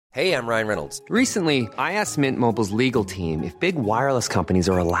Hey, I'm Ryan Reynolds. Recently, I asked Mint Mobile's legal team if big wireless companies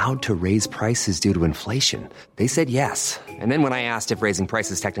are allowed to raise prices due to inflation. They said yes. And then when I asked if raising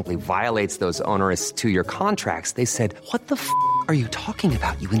prices technically violates those onerous two-year contracts, they said, "What the f*** are you talking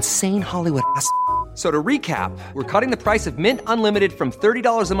about, you insane Hollywood ass?" So to recap, we're cutting the price of Mint Unlimited from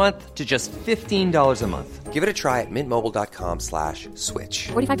 $30 a month to just $15 a month. Give it a try at mintmobile.com/switch.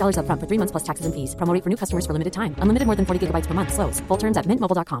 $45 up front for 3 months plus taxes and fees. Promo rate for new customers for limited time. Unlimited more than 40 gigabytes per month. Slows full terms at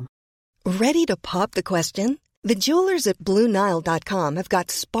mintmobile.com. Ready to pop the question? The jewelers at BlueNile.com have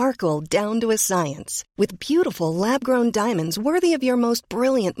got sparkle down to a science with beautiful lab-grown diamonds worthy of your most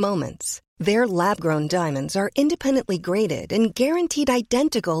brilliant moments. Their lab-grown diamonds are independently graded and guaranteed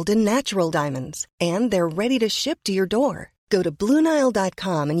identical to natural diamonds, and they're ready to ship to your door. Go to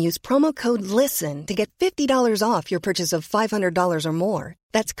BlueNile.com and use promo code LISTEN to get $50 off your purchase of $500 or more.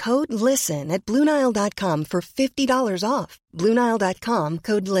 That's code LISTEN at BlueNile.com for $50 off. BlueNile.com,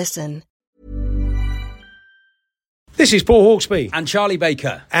 code LISTEN. This is Paul Hawksbee. And Charlie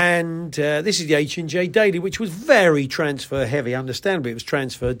Baker. And this is the H&J Daily, which was very transfer heavy. Understandably, it was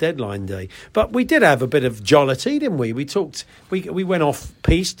transfer deadline day. But we did have a bit of jollity, didn't we? We went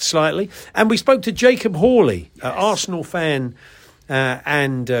off-piste slightly. And we spoke to Jacob Hawley, Arsenal fan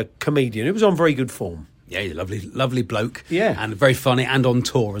and comedian, who was on very good form. Yeah, he's a lovely bloke. Yeah. And very funny and on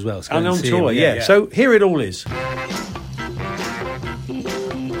tour as well. So and on tour, yeah. So here it all is.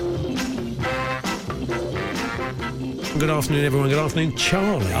 Good afternoon, everyone. Good afternoon,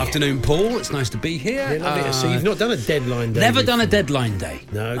 Charlie. Afternoon, Paul. It's nice to be here. Yeah, lovely. So you've not done a deadline day? Never done a deadline day.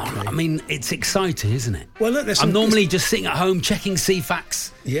 No, okay. I mean, it's exciting, isn't it? Well, look, I'm normally just sitting at home checking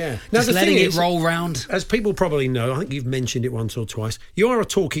CFAX. Yeah. Just letting it roll round. As people probably know, I think you've mentioned it once or twice, you are a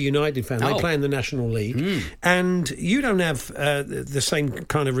Torquay United fan. They play in the National League. And you don't have the same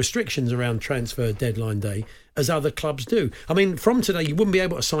kind of restrictions around transfer deadline day as other clubs do. I mean, from today, you wouldn't be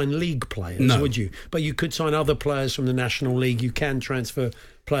able to sign league players, would you? But you could sign other players from the National League. You can transfer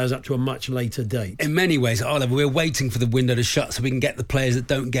players up to a much later date. In many ways, Oliver, we're waiting for the window to shut so we can get the players that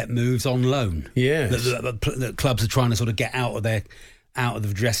don't get moves on loan. Yeah. The clubs are trying to sort of get out of the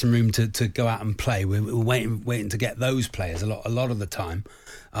dressing room to go out and play. We're waiting to get those players a lot of the time.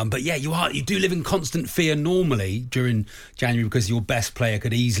 But yeah, you do live in constant fear normally during January because your best player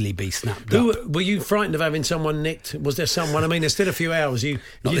could easily be snapped up. Were you frightened of having someone nicked? Was there someone? I mean, there's still a few hours. You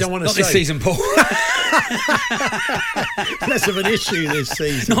don't want to say. Not this season, Paul. Less of an issue this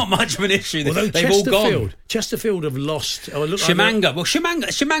season. Not much of an issue. Although They've all gone. Chesterfield have lost. Shimanga. Well,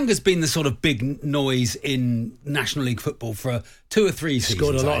 Shimanga's been the sort of big noise in National League football for 2 or 3 seasons.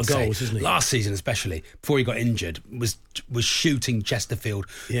 Scored a lot of goals, hasn't he? Last season, especially before he got injured, was shooting Chesterfield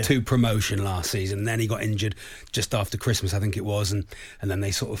to promotion last season. And then he got injured just after Christmas, I think it was, and then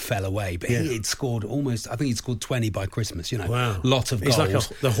they sort of fell away. But he'd scored I think he'd scored 20 by Christmas. Wow, lot of goals. He's like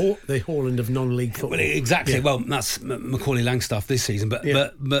the Haaland of non-league football. Well, exactly. Yeah. Well, that's Macaulay Langstaff this season, but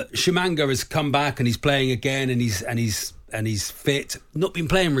Shimanga has come back and he's playing again, and he's fit. Not been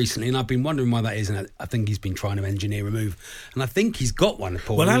playing recently, and I've been wondering why that is. And I think he's been trying to engineer a move, and I think he's got one.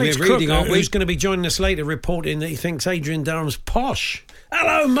 Paul. Well, Alex Crook, who's going to be joining us later, reporting that he thinks Adrian Durham's posh.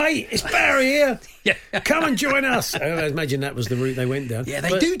 Hello, mate. It's Barry here. Come and join us. I imagine that was the route they went down. Yeah,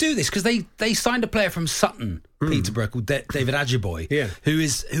 they do this because they signed a player from Sutton, Peterborough, called David Ajiboye,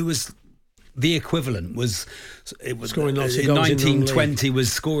 who was the equivalent was scoring lots of goals in 1920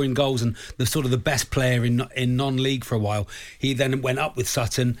 was scoring goals and the sort of the best player in non-league for a while. He then went up with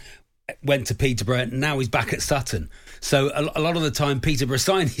Sutton, went to Peterborough, and now he's back at Sutton. So a lot of the time Peterborough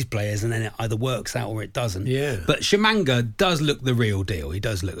sign these players and then it either works out or it doesn't. Yeah. But Shimanga does look the real deal. He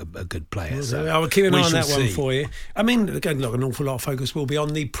does look a good player. So I will keep an eye on that one for you. I mean, again, look, an awful lot of focus will be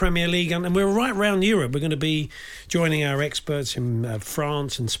on the Premier League, and we're right around Europe. We're going to be joining our experts in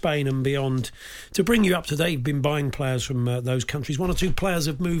France and Spain and beyond to bring you up to date. We've been buying players from those countries. 1 or 2 players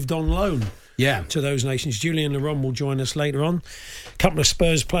have moved on loan. To those nations. Julian Laurent will join us later on. A couple of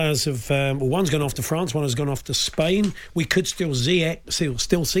Spurs players have, one's gone off to France, one has gone off to Spain. We could still see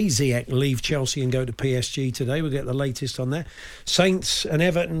Ziyech leave Chelsea and go to PSG today. We'll get the latest on that. Saints and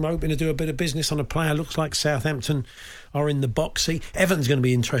Everton hoping to do a bit of business on a player. Looks like Southampton are in the box seat. Everton's going to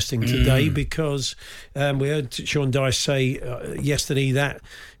be interesting today because we heard Sean Dyche say yesterday that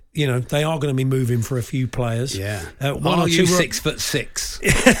they are going to be moving for a few players. Yeah. One or two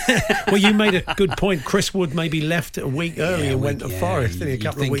 6'6". Well, you made a good point. Chris Wood maybe left a week early and went to Forest. A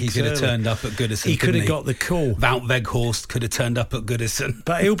couple of weeks he could have turned up at Goodison. He could have got the call. Wout Weghorst could have turned up at Goodison.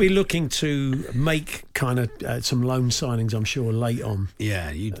 But he'll be looking to make kind of some loan signings, I'm sure, late on.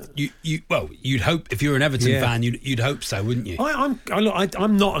 Yeah, you'd hope if you're an Everton fan, you'd hope so, wouldn't you?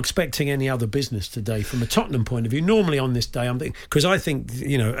 I'm not expecting any other business today from a Tottenham point of view. Normally on this day, I'm thinking because I think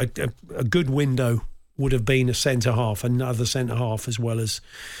a good window would have been a centre-half, another centre-half, as well as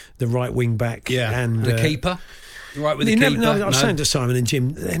the right wing-back. Yeah, and a keeper. Right with the keeper? I was saying to Simon and Jim,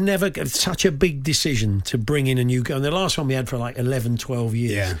 they never such a big decision to bring in a new guy. And the last one we had for like 11, 12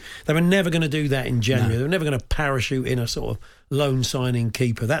 years. Yeah. They were never going to do that in January. No. They were never going to parachute in a sort of loan signing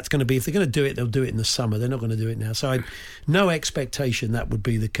keeper. That's going to be, if they're going to do it, they'll do it in the summer. They're not going to do it now. So I had no expectation that would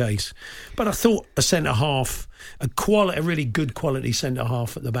be the case. But I thought a centre-half, a really good quality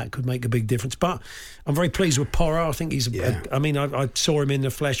centre-half at the back could make a big difference. But I'm very pleased with Porro. I think he's... Yeah. I saw him in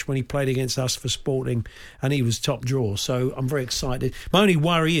the flesh when he played against us for Sporting, and he was top draw. So I'm very excited. My only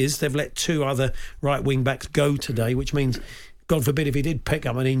worry is they've let 2 other right wing-backs go today, which means, God forbid, if he did pick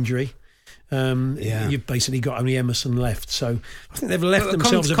up an injury... You've basically got only Emerson left, so I think they've left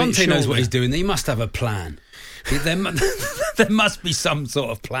themselves a bit short. Conte knows what he's doing. He must have a plan. There must be some sort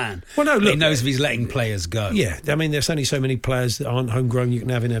of plan. Well, no, look, he knows if he's letting players go. Yeah, I mean, there's only so many players that aren't homegrown you can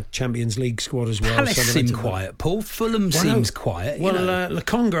have in a Champions League squad as well. Palace seem quiet, Paul. Fulham seems quiet. Well,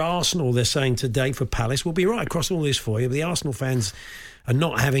 Lokonga Arsenal, they're saying today for Palace, will be right across all this for you. But the Arsenal fans are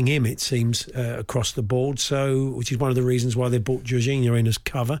not having him, it seems, across the board. So, which is one of the reasons why they brought Jorginho in as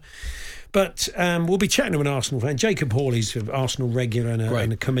cover. But we'll be chatting to an Arsenal fan. Jacob Hawley's an Arsenal regular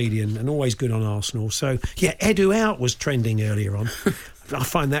and a comedian, and always good on Arsenal. So, yeah, Edu Out was trending earlier on. I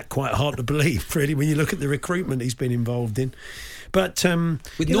find that quite hard to believe, really, when you look at the recruitment he's been involved in. But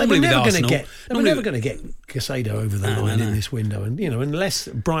normally with Arsenal, we're never going to get Casado over the line in this window, and unless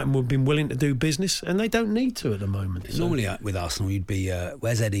Brighton would have been willing to do business, and they don't need to at the moment. Normally with Arsenal, you'd be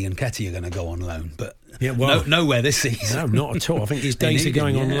where's Eddie and Nketiah going to go on loan, but nowhere this season. No, not at all. I think his days of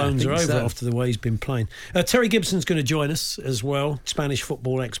going on loans are over after the way he's been playing. Terry Gibson's going to join us as well, Spanish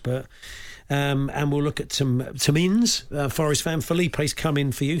football expert. And we'll look at some ins, Forest fan. Felipe's come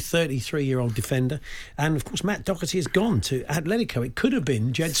in for you, 33-year-old defender. And, of course, Matt Doherty has gone to Atletico. It could have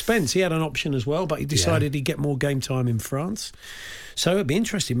been Jed Spence. He had an option as well, but he decided he'd get more game time in France. So it'd be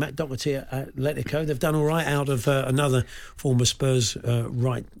interesting. Matt Doherty at Atletico. They've done all right out of another former Spurs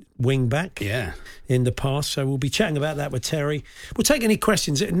right wing back in the past. So we'll be chatting about that with Terry. We'll take any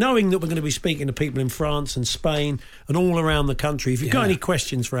questions, knowing that we're going to be speaking to people in France and Spain and all around the country. If you've got any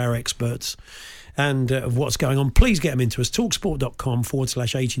questions for our experts and of what's going on, please get them into us.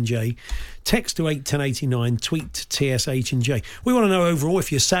 Talksport.com/H&J. Text to 81089, tweet to TSH&J. We want to know overall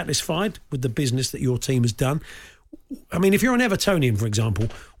if you're satisfied with the business that your team has done. I mean, if you're an Evertonian, for example,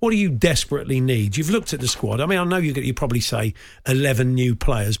 what do you desperately need? You've looked at the squad. I mean, I know you probably say 11 new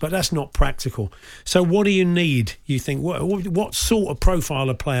players, but that's not practical. So what do you need, you think? What sort of profile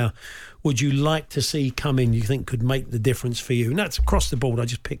of player would you like to see come in you think could make the difference for you? And that's across the board. I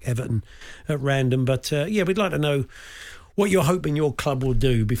just pick Everton at random. But, we'd like to know what you're hoping your club will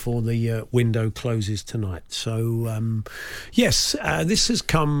do before the window closes tonight. So, this has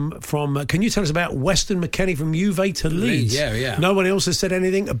come from... can you tell us about Weston McKennie from Juve to Leeds? Yeah. No one else has said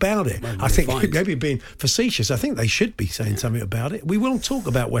anything about it. Well, I think maybe being facetious. I think they should be saying something about it. We will talk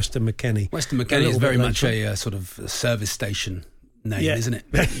about Weston McKennie. Weston McKennie is very much a sort of service station name, isn't it?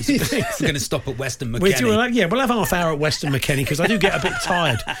 He's going to stop at Weston McKennie. We'll have half hour at Weston McKennie because I do get a bit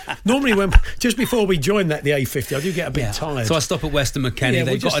tired. Normally, just before we join the A50, I do get a bit tired. So I stop at Weston McKennie.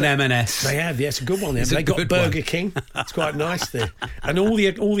 They've got an M&S. They have, yes, a good one. They got Burger King. It's quite nice there, and all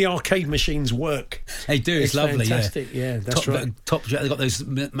the arcade machines work. They do. It's lovely. Fantastic. Yeah, that's right. They've got those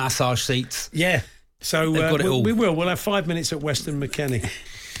massage seats. Yeah. So we'll have 5 minutes at Weston McKennie.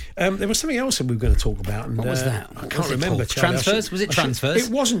 There was something else that we were going to talk about. And, what was that? I can't remember. Transfers? Was it transfers?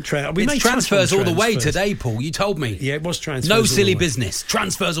 It wasn't transfers. It's transfers all the way today, Paul. You told me. Yeah, it was transfers. No silly business.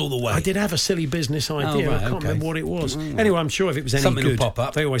 Transfers all the way. I did have a silly business idea. I can't remember what it was. Anyway, I'm sure if it was any something good, will pop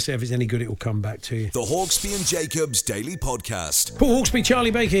up. They always say if it's any good, it will come back to you. The Hawksbee and Jacobs Daily Podcast. Paul Hawksbee,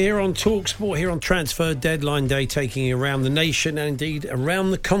 Charlie Baker here on TalkSport, here on Transfer Deadline Day, taking you around the nation and indeed around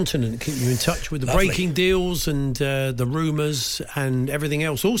the continent, keeping you in touch with the breaking deals and the rumours and everything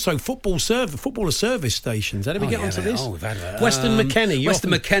else. Also, footballer service stations. How did we get onto this? We've had Weston McKennie. You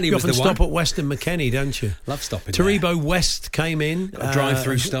often stop at Weston McKennie, don't you? Love stopping Taribo West came in. Drive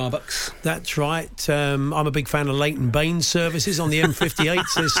through Starbucks. That's right. I'm a big fan of Leighton Baines services on the M58,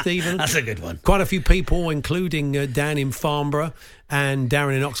 says Stephen. That's a good one. Quite a few people, including Dan in Farnborough and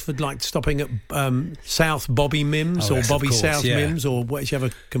Darren in Oxford, like stopping at South Bobby Mims or Bobby South Mims or whichever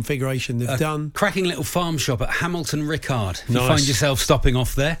configuration they've done. Cracking little farm shop at Hamilton Rickard. If you Nice. find yourself stopping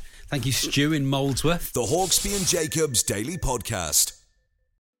off there. Thank you, Stu in Molesworth. The Hawksbee and Jacobs Daily Podcast.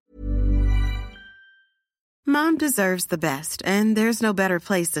 Mom deserves the best, and there's no better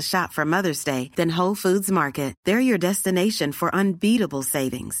place to shop for Mother's Day than Whole Foods Market. They're your destination for unbeatable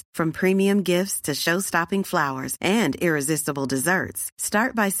savings, from premium gifts to show-stopping flowers and irresistible desserts.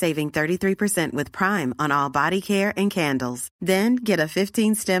 Start by saving 33% with Prime on all body care and candles. Then get a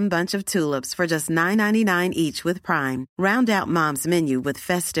 15-stem bunch of tulips for just $9.99 each with Prime. Round out Mom's menu with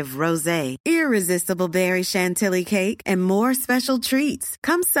festive rosé, irresistible berry chantilly cake, and more special treats.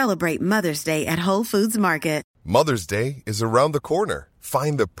 Come celebrate Mother's Day at Whole Foods Market. Mother's Day is around the corner.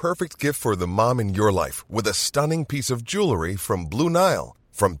 Find the perfect gift for the mom in your life with a stunning piece of jewelry from Blue Nile.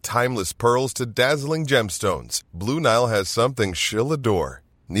 From timeless pearls to dazzling gemstones, Blue Nile has something she'll adore.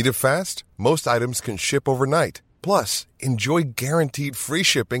 Need it fast? Most items can ship overnight. Plus, enjoy guaranteed free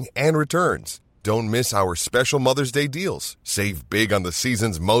shipping and returns. Don't miss our special Mother's Day deals. Save big on the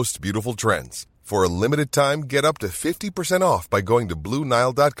season's most beautiful trends. For a limited time, get up to 50% off by going to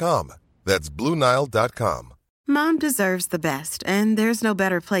BlueNile.com. That's BlueNile.com. Mom deserves the best, and there's no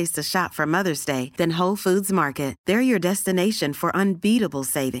better place to shop for Mother's Day than Whole Foods Market. They're your destination for unbeatable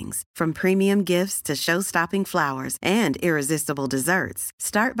savings, from premium gifts to show-stopping flowers and irresistible desserts.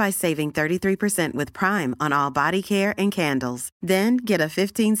 Start by saving 33% with Prime on all body care and candles. Then get a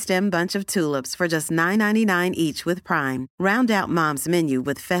 15-stem bunch of tulips for just $9.99 each with Prime. Round out Mom's menu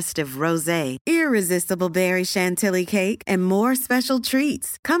with festive rosé, irresistible berry chantilly cake, and more special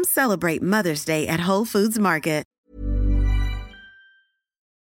treats. Come celebrate Mother's Day at Whole Foods Market.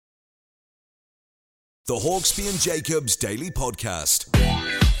 The Hawksby and Jacobs Daily Podcast.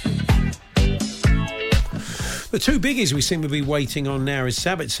 The two biggies we seem to be waiting on now is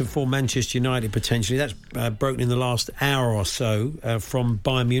Sabitzer for Manchester United, potentially. That's broken in the last hour or so from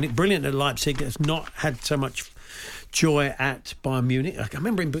Bayern Munich. Brilliant at Leipzig. Has not had so much joy at Bayern Munich. I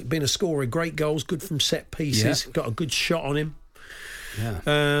remember him being a scorer, great goals, good from set pieces, got a good shot on him. Yeah.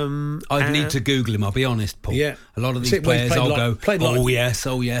 I'd need to Google him, I'll be honest, Paul. Yeah. A lot of these players, I'll go,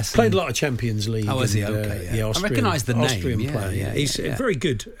 yes. Played a lot of Champions League. Oh, is he? Okay, yeah. Austrian, I recognise the name. Austrian player, yeah. He's very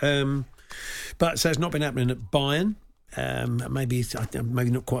good. But so it's not been happening at Bayern. Maybe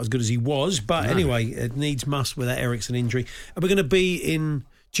not quite as good as he was. But anyway, it needs must with that Eriksen injury. And we're going to be in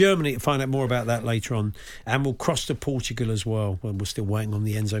Germany to find out more about that later on. And we'll cross to Portugal as well. We're still waiting on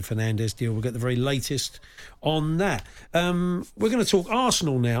the Enzo Fernandez deal. We'll get the very latest on that. We're going to talk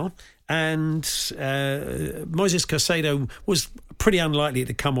Arsenal now. And Moises Caicedo was pretty unlikely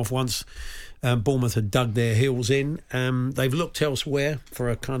to come off once Bournemouth had dug their heels in. They've looked elsewhere for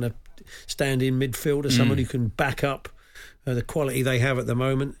a kind of stand-in midfielder, someone who can back up the quality they have at the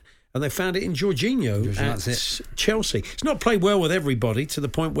moment. And they found it in Jorginho at Chelsea. It's not played well with everybody, to the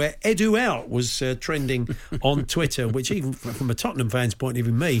point where Edu Out was trending on Twitter, which even from a Tottenham fan's point of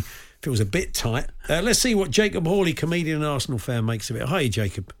view, me, feels a bit tight. Let's see what Jacob Hawley, comedian and Arsenal fan, makes of it. Hi,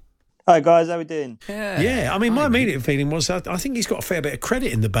 Jacob. Hi, guys. How we doing? Yeah. I mean, my immediate feeling was I think he's got a fair bit of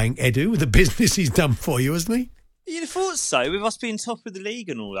credit in the bank, Edu, with the business he's done for you, hasn't he? You'd have thought so, with us being top of the league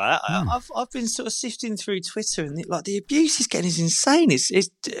and all that. I've been sort of sifting through Twitter, and the abuse he's getting is insane. It's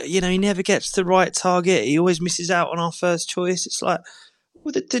he never gets the right target. He always misses out on our first choice. It's like,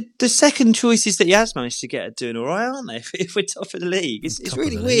 well, the second choices that he has managed to get are doing all right, aren't they? If we're top of the league, it's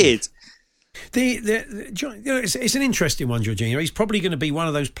really weird. It's an interesting one, Jorginho. He's probably going to be one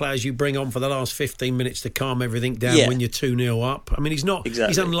of those players you bring on for the last 15 minutes to calm everything down when you're 2-0 up. I mean, he's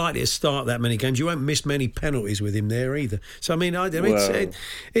unlikely to start that many games. You won't miss many penalties with him there either. So I mean,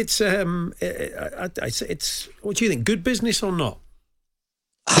 it's what do you think? Good business or not?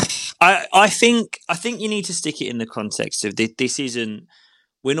 I think you need to stick it in the context of this isn't.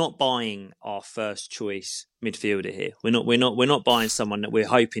 We're not buying our first choice midfielder here. We're not buying someone that we're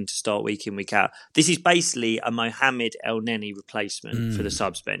hoping to start week in, week out. This is basically a Mohamed El Neni replacement for the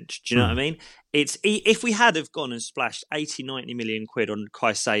subs bench. Do you know what I mean? It's if we had have gone and splashed 80-90 million quid on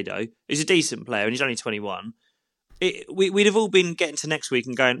Caicedo, who's a decent player and he's only 21, we'd have all been getting to next week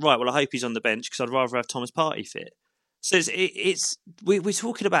and going, right, well, I hope he's on the bench because I'd rather have Thomas Partey fit. So we're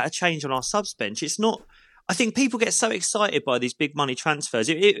talking about a change on our subs bench. It's not. I think people get so excited by these big money transfers.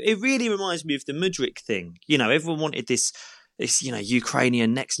 It really reminds me of the Mudryk thing. Everyone wanted this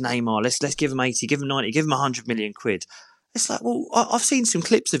Ukrainian next Neymar. Let's give him 80, give him 90, give him 100 million quid. It's like, well, I've seen some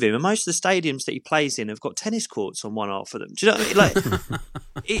clips of him, and most of the stadiums that he plays in have got tennis courts on one half of them. Do you know what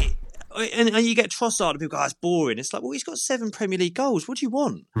I mean? Like, and you get Trossard and people go, it's boring. It's like, well, he's got 7 Premier League goals. What do you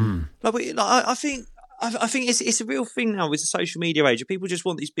want? I think it's a real thing now with the social media age. People just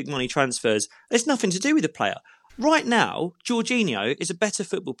want these big money transfers. There's nothing to do with the player. Right now, Jorginho is a better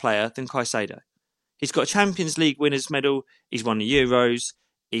football player than Caicedo. He's got a Champions League winners medal. He's won the Euros.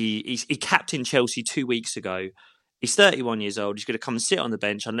 He captained Chelsea 2 weeks ago. He's 31 years old. He's going to come and sit on the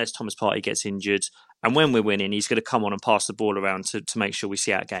bench unless Thomas Partey gets injured. And when we're winning, he's going to come on and pass the ball around to make sure we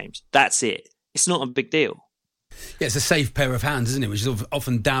see out games. That's it. It's not a big deal. Yeah, it's a safe pair of hands, isn't it? Which is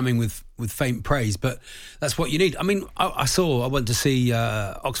often damning with faint praise, but that's what you need. I mean, I went to see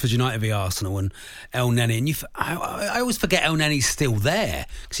Oxford United v Arsenal and El Neni, and I always forget El Neni's still there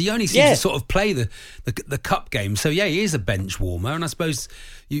because he only seems to sort of play the cup game. So yeah, he is a bench warmer, and I suppose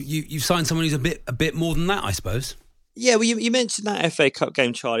you've signed someone who's a bit more than that, I suppose. Yeah, well, you mentioned that FA Cup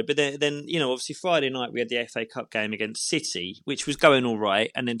game, Charlie, but then obviously Friday night we had the FA Cup game against City, which was going all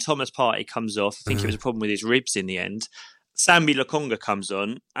right, and then Thomas Partey comes off. I think it was a problem with his ribs in the end. Sambi Lokonga comes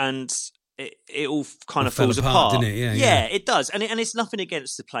on, and it all kind of falls apart, didn't it? Yeah, it does, and it's nothing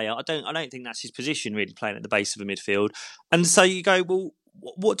against the player. I don't think that's his position, really, playing at the base of a midfield. And so you go, well,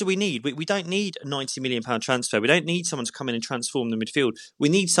 what do we need? We don't need a £90 million transfer. We don't need someone to come in and transform the midfield. We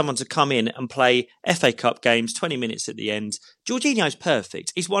need someone to come in and play FA Cup games, 20 minutes at the end. Jorginho's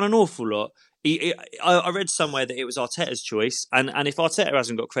perfect. He's won an awful lot. I read somewhere that it was Arteta's choice, and if Arteta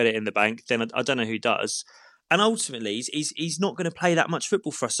hasn't got credit in the bank, then I don't know who does. And ultimately, he's not going to play that much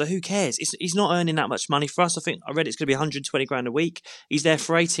football for us, so who cares? He's not earning that much money for us. I read it's going to be 120 grand a week. He's there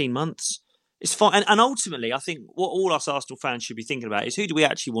for 18 months. It's fine. And ultimately, I think what all us Arsenal fans should be thinking about is who do we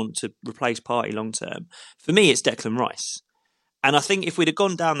actually want to replace Partey long term? For me, it's Declan Rice. And I think if we'd have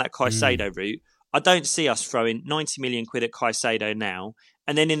gone down that Caicedo route, I don't see us throwing 90 million quid at Caicedo now.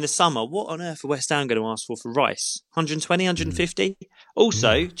 And then in the summer, what on earth are West Ham going to ask for Rice? 120, 150?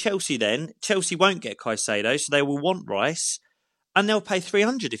 Also, Chelsea won't get Caicedo, so they will want Rice. And they'll pay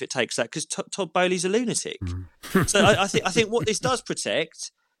 300 if it takes that, because Todd Bowley's a lunatic. So I think what this does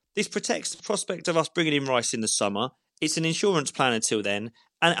protect... This protects the prospect of us bringing in Rice in the summer. It's an insurance plan until then.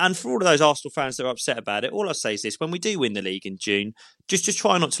 And for all of those Arsenal fans that are upset about it, all I say is this: when we do win the league in June, just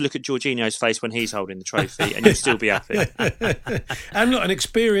try not to look at Jorginho's face when he's holding the trophy, and you'll still be happy. And look, an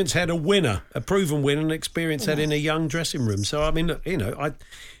experienced head, a winner, a proven winner, an experienced head in a young dressing room. So I mean, look,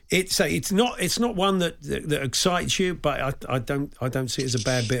 it's not one that excites you, but I don't see it as a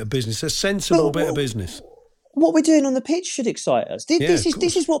bad bit of business. It's a sensible bit of business. What we're doing on the pitch should excite us. This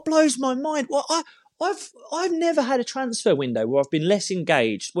is what blows my mind. Well, I've never had a transfer window where I've been less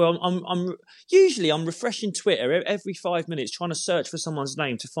engaged. Well, I'm refreshing Twitter every 5 minutes, trying to search for someone's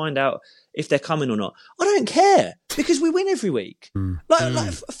name to find out if they're coming or not. I don't care because we win every week.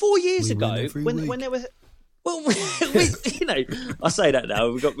 Like 4 years ago, when there was. Well, I say that now.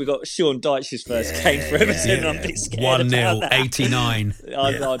 We got Sean Dyche's first game for Everton. I'm a bit scared 1-0, 89.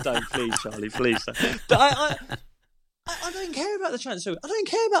 I don't, please, Charlie, please. But I don't care about the transfer. I don't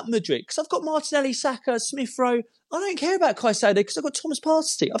care about Mudryk because I've got Martinelli, Saka, Smith Rowe. I don't care about Caicedo because I've got Thomas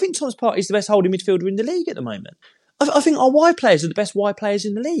Partey. I think Thomas Partey is the best holding midfielder in the league at the moment. I think our wide players are the best wide players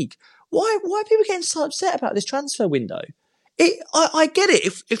in the league. Why are people getting so upset about this transfer window? I get it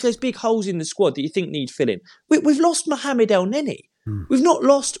if there's big holes in the squad that you think need filling. We've lost Mohamed El Neni. We've not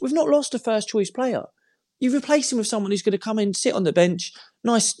lost a first choice player. You replace him with someone who's going to come in, sit on the bench,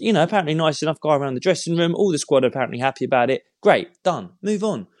 nice, apparently nice enough guy around the dressing room. All the squad are apparently happy about it. Great, done, move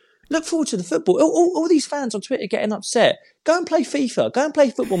on. Look forward to the football. All these fans on Twitter getting upset. Go and play FIFA. Go and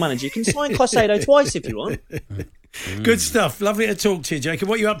play Football Manager. You can sign Caicedo twice if you want. Good stuff. Lovely to talk to you, Jacob.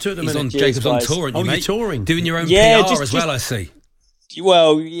 What are you up to at the minute? Jacob's on tour, aren't you, mate? You're touring. Doing your own PR as well, I see.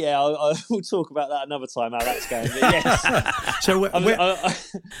 Well, yeah, we'll talk about that another time, how that's going. But yes. So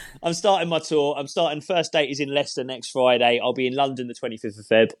I'm starting my tour. First date is in Leicester next Friday. I'll be in London the 25th of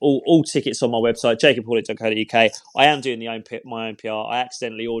Feb. All tickets on my website, jacobhawlett.co.uk. I am doing my own PR. I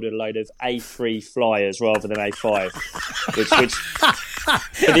accidentally ordered a load of A3 flyers rather than A5, which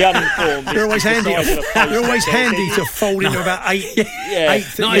for the uninformed... You're always handy to fold into about eight.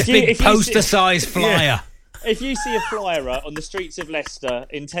 Nice big poster-sized flyer. Yeah. If you see a flyer on the streets of Leicester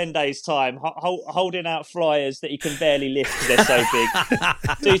in 10 days' time holding out flyers that he can barely lift because they're so big,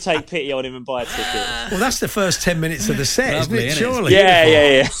 do take pity on him and buy a ticket. Well, that's the first 10 minutes of the set, Lovely, isn't it? Surely.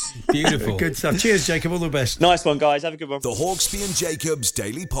 Yeah. Beautiful. Good stuff. Cheers, Jacob. All the best. Nice one, guys. Have a good one. The Hawksby and Jacobs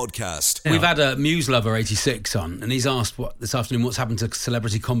Daily Podcast. We've had a Muse Lover 86 on, and he's asked this afternoon what's happened to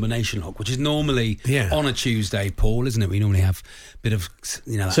Celebrity Combination Lock, which is normally on a Tuesday, Paul, isn't it? We normally have a bit of,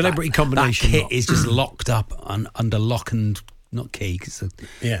 Celebrity Combination Lock. That Lock kit is just locked up under lock and not key.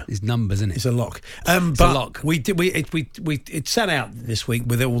 It's numbers, isn't it? It's a lock. It's a lock. It sat out this week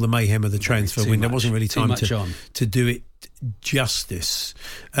with all the mayhem of the transfer window. There wasn't really time to do it justice.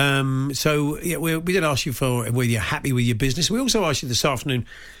 So we did ask you for whether you're happy with your business. We also asked you this afternoon,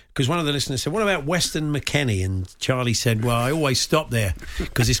 because one of the listeners said, what about Weston McKennie? And Charlie said, well, I always stop there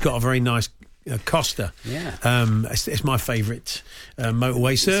because it's got a very nice Costa. Yeah. It's my favourite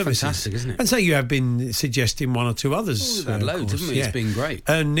motorway service. Fantastic, isn't it? And so you have been suggesting one or two others. We've had loads, haven't we? Yeah. It's been great.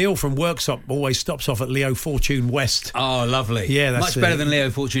 Neil from Worksop always stops off at Leo Fortune West. Oh, lovely. Yeah, that's much better than Leo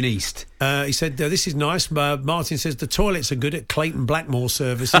Fortune East. He said, this is nice. Martin says the toilets are good at Clayton Blackmore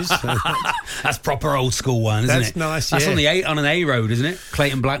services. That's proper old school one, isn't it? That's nice, That's yeah. on an A road, isn't it?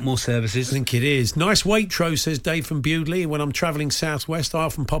 Clayton Blackmore services. I think it is. Nice Waitrose, says Dave from Bewdley. When I'm travelling southwest, I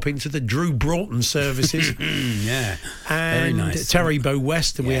often pop into the Drew Broughton services. Yeah. And very nice. Terrybow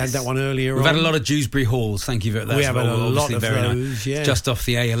West, and we had that one earlier We've on. had a lot of Dewsbury Halls, thank you for that. We have had a lot of very those, nice. yeah. Just off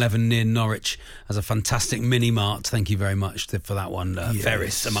the A11 near Norwich as a fantastic mini-mart. Thank you very much for that one,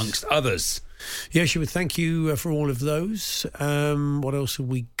 Ferris, amongst others. Yes, you would. Thank you for all of those. What else have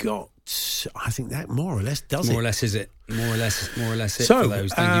we got? I think that more or less does it. More or less is it. More or less it so, for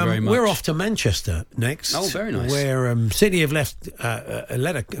those. Thank you very much. We're off to Manchester next. Oh, very nice. Where City have let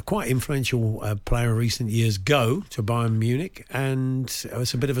a quite influential player in recent years go to Bayern Munich. And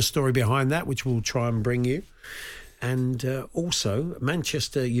it's a bit of a story behind that, which we'll try and bring you. And also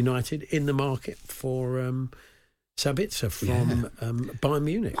Manchester United in the market for Sabitzer from Bayern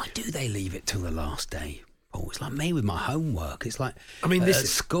Munich. Why do they leave it till the last day? Oh, it's like me with my homework. It's like, this at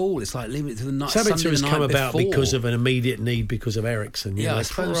school, it's like leaving it to the night. Sabitzer has come about before. because of an immediate need because of Eriksen. I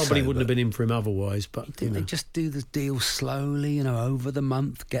suppose probably so, wouldn't have been in for him otherwise. But they just do the deal slowly, over the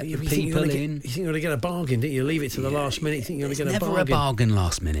month, get the people in. You think you're going to get a bargain, didn't you? Leave it to the last minute. You think you're going to get a bargain? Never a bargain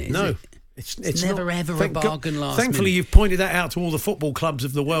last minute, is it? It's never not, ever a bargain last minute. Thankfully, you've pointed that out to all the football clubs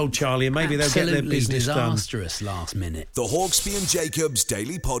of the world, Charlie, and maybe they'll get their business done. Disastrous last minute. The Hawksbee and Jacobs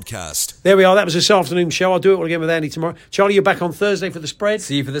Daily Podcast. There we are. That was this afternoon's show. I'll do it all again with Andy tomorrow. Charlie, you're back on Thursday for the spread.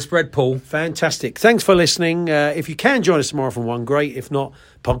 See you for the spread, Paul. Fantastic. Thanks for listening. If you can join us tomorrow from 1, great. If not,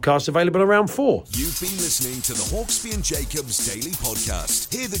 podcast available around 4. You've been listening to the Hawksbee and Jacobs Daily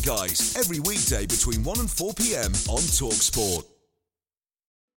Podcast. Hear the guys every weekday between 1 and 4 p.m. on TalkSport.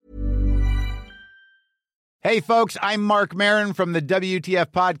 Hey folks, I'm Mark Maron from the WTF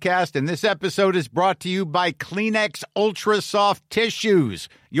Podcast, and this episode is brought to you by Kleenex Ultra Soft Tissues,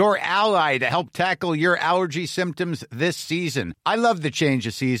 your ally to help tackle your allergy symptoms this season. I love the change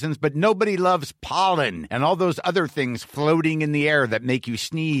of seasons, but nobody loves pollen and all those other things floating in the air that make you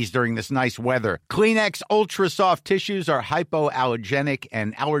sneeze during this nice weather. Kleenex Ultra Soft Tissues are hypoallergenic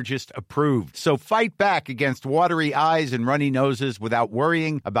and allergist approved, so fight back against watery eyes and runny noses without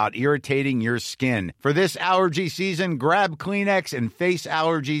worrying about irritating your skin. For this allergy season, grab Kleenex and face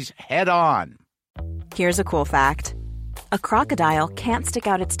allergies head on. Here's a cool fact. A crocodile can't stick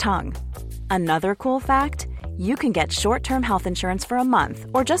out its tongue. Another cool fact, you can get short-term health insurance for a month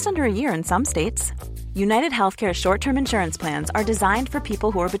or just under a year in some states. United Healthcare short-term insurance plans are designed for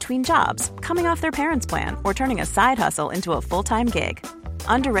people who are between jobs, coming off their parents' plan, or turning a side hustle into a full-time gig.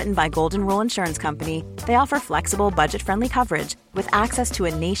 Underwritten by Golden Rule Insurance Company, they offer flexible, budget-friendly coverage with access to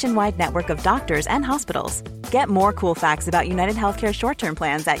a nationwide network of doctors and hospitals. Get more cool facts about United Healthcare short-term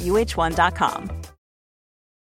plans at uh1.com.